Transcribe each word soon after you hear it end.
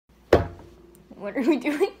What are we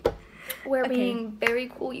doing? We're Okay. being very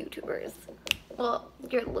cool YouTubers. Well,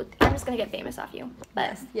 I'm just gonna get famous off you.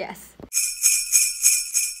 But Yes.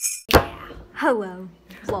 yeah. Hello,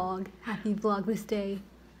 vlog. Happy Vlogmas Day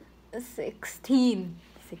 16.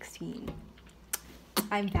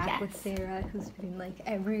 I'm back with Yes. Sarah, who's been like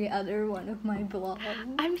every other one of my vlogs.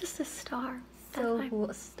 I'm just a star. So cool,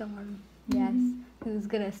 a star. Yes. Who's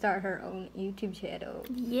gonna start her own YouTube channel.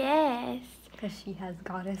 Yes. Because she has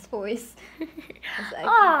goddess voice. As I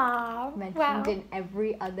Aww. mentioned Wow. in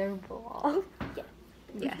every other vlog. Yeah.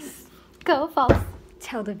 Yes. Go false.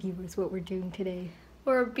 Tell the viewers what we're doing today.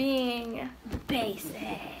 We're being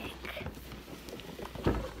basic.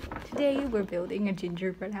 Today we're building a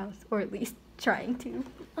gingerbread house, or at least trying to.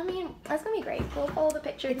 I mean, that's gonna be great. We'll follow the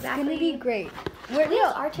picture exactly. It's gonna be great. We're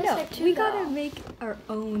artistic too, we gotta though. make our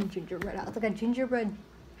own gingerbread house, like a gingerbread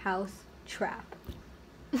house trap.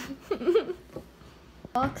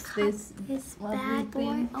 Box this lovely bad boy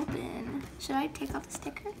thing. open. Should I take off the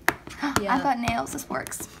sticker? Yeah. I've got nails. This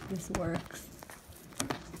works. This works.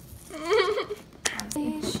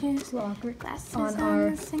 Vlogger Glasses on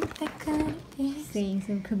our sayings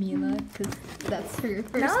and Camila, because that's her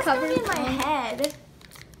first Now it's cover. gonna be in my head.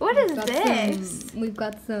 What is this? We've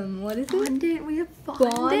got some, what is it? Bonded. We have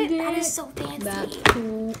Bonded. bonded. That is so fancy. That's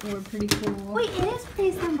cool. We're pretty cool. Wait, it is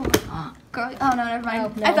pre-assembled. Girl, oh no, never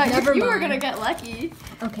mind. No, I thought never you were mind. gonna get lucky.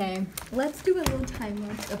 Okay, let's do a little time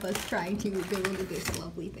lapse of us trying to build this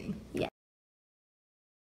lovely thing. Yeah.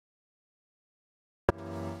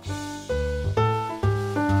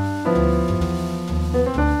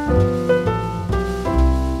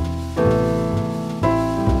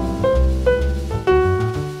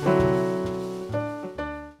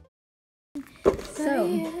 So,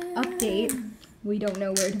 update. We don't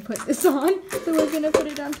know where to put this on, so we're gonna put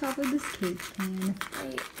it on top of this cake pan.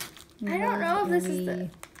 Wait. I don't know if this is the.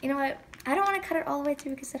 You know what? I don't want to cut it all the way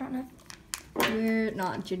through because I don't know. We're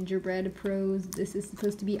not gingerbread pros. This is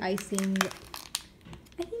supposed to be icing.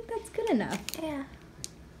 I think that's good enough. Yeah.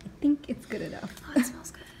 I think it's good enough. Oh, it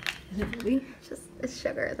smells good. Is it really? It's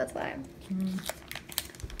sugar. That's why.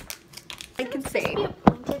 I can say. Be a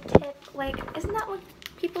pointed tip. Like, isn't that what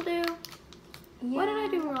people do? Yeah. What did I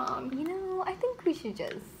do wrong? You know, I think we should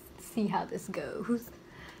just see how this goes.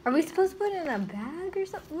 Are we supposed to put it in a bag or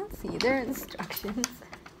something? Let's see. There are instructions.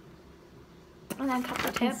 And then cut the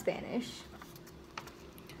In tip. Spanish.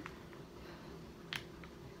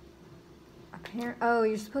 Oh,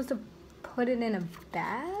 you're supposed to put it in a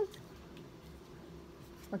bag?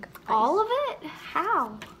 Like All of it?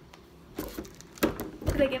 How?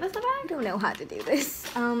 Did they give us a I bag? don't know how to do this.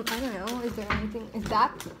 I don't know. Is there anything? Is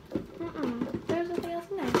that? There's nothing else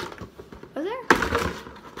in there. Was there?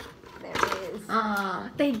 There it is.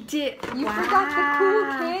 They did. You forgot the cool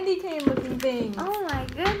candy cane looking thing. Oh my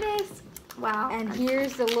goodness. Wow. And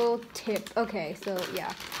here's the little tip. Okay, so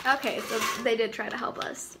yeah. Okay, so they did try to help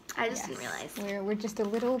us. I just didn't realize. We're just a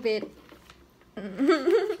little bit.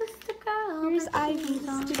 Here's Ivy's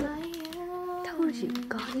Told you,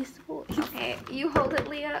 goddess voice. Okay, you hold it,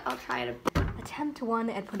 Leah. I'll try to. Attempt 1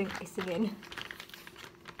 at putting icing in.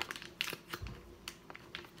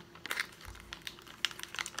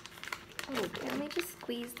 Okay, let me just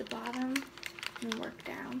squeeze the bottom and work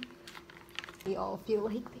down. We all feel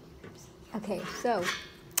like bears. Okay, so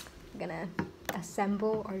I'm gonna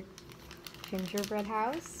assemble our gingerbread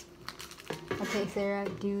house. Okay, Sarah,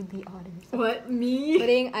 do the honors. What, me?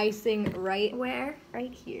 Putting icing right Where?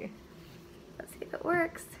 right here. Let's see if it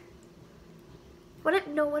works. What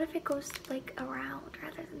if it goes like around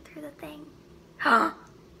rather than through the thing? I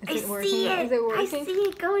Is it working? see it. Is it I working? see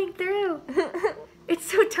it going through. It's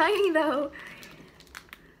so tiny though.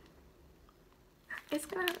 It's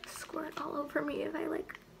gonna squirt all over me if I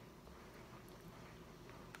like.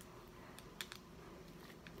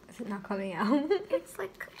 Is it not coming out? It's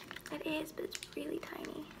like, it is, but it's really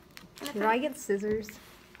tiny. And if Should I get scissors?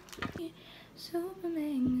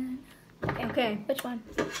 Superman. Okay. Okay. Which one?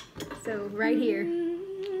 So right here.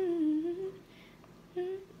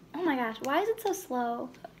 Oh my gosh, why is it so slow?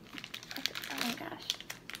 Oh my gosh.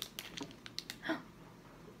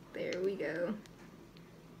 There we go.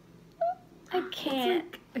 I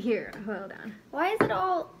can't. Here, hold on. Why is it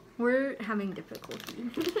all... We're having difficulty.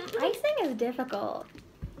 Icing is difficult.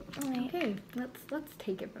 Wait. Okay, let's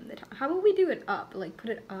take it from the top. How about we do it up? Like put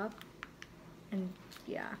it up and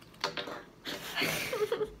yeah.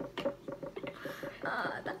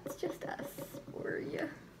 That's just us for you.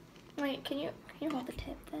 Wait, can you hold the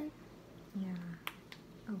tip then? Yeah.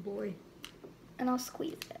 Oh boy. And I'll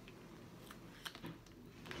squeeze it.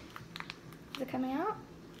 Is it coming out?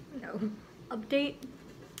 No. Update.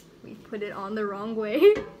 We put it on the wrong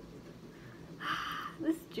way.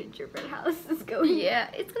 gingerbread house is going. Yeah,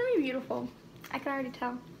 it's gonna be beautiful. I can already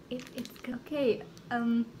tell. It's good. Okay,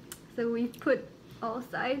 so we've put all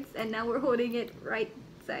sides and now we're holding it right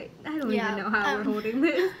side. I don't even know how we're holding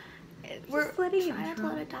this. We're Just letting trying it to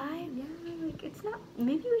let it die. Yeah, like it's not,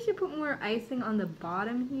 maybe we should put more icing on the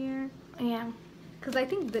bottom here. Yeah. Because I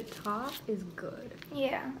think the top is good.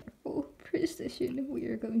 Yeah. For precision, we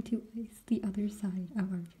are going to ice the other side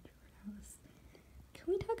of our gingerbread house. Can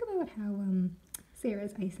we talk about how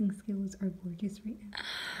Sarah's icing skills are gorgeous right now?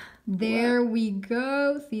 There we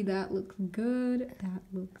go. See, that looks good. That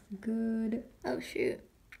looks good. Oh shoot.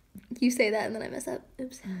 You say that and then I mess up.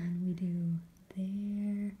 Oops. And we do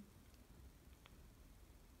there.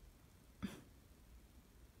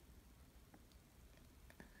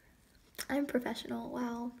 I'm professional.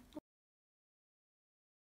 Wow.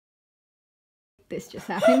 This just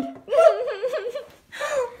happened. What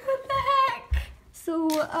the heck? So,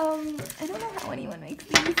 I don't know how anyone makes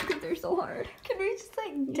these because they're so hard. Can we just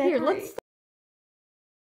like decorate? Here, let's.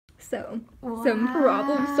 So, some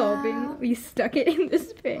problem solving. We stuck it in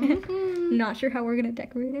this pan. Not sure how we're gonna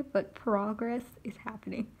decorate it, but progress is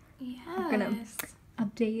happening. Yes. I'm gonna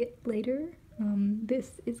update it later.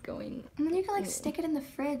 This is going. And then you can like stick it in the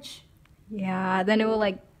fridge. Yeah, then it will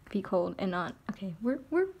like be cold and not. Okay, we're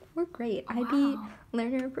great. IB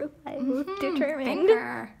learner profile determined.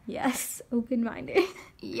 Finger. Yes, open-minded.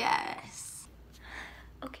 Yes.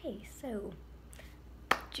 Okay, so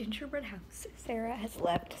gingerbread house. Sarah has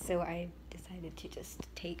left, so I decided to just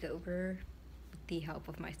take over with the help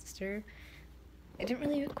of my sister. I didn't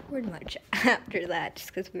really record much after that,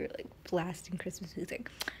 just because we were like blasting Christmas music.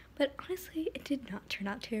 But honestly, it did not turn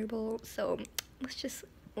out terrible. So let's just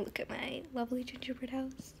look at my lovely gingerbread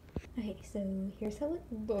house. Okay, so here's how it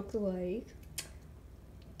looks like.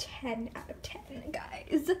 10 out of 10,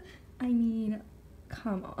 guys. I mean,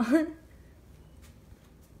 come on.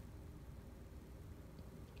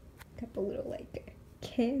 Couple little like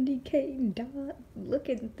candy cane dot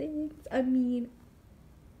looking things. I mean,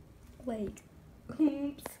 like,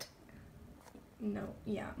 oops. No,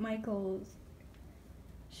 yeah, Michael's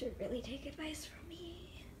should really take advice from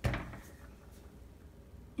me.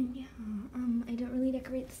 And yeah, I don't really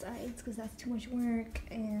decorate the sides because that's too much work.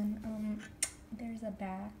 And there's a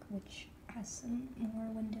back which has some more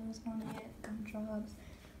windows on it, gumdrops.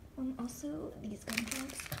 Also, these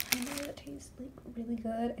gumdrops kind of taste like really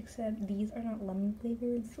good, except these are not lemon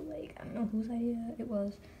flavored, so like, I don't know whose idea it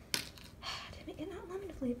was to make it not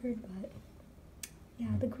lemon flavored, but yeah,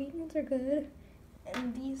 the green ones are good,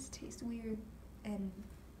 and these taste weird, and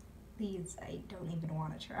these I don't even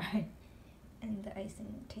want to try, and the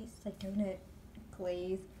icing tastes like donut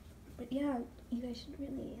glaze. But yeah, you guys should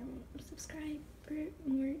really subscribe for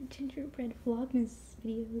more gingerbread vlogmas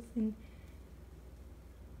videos, and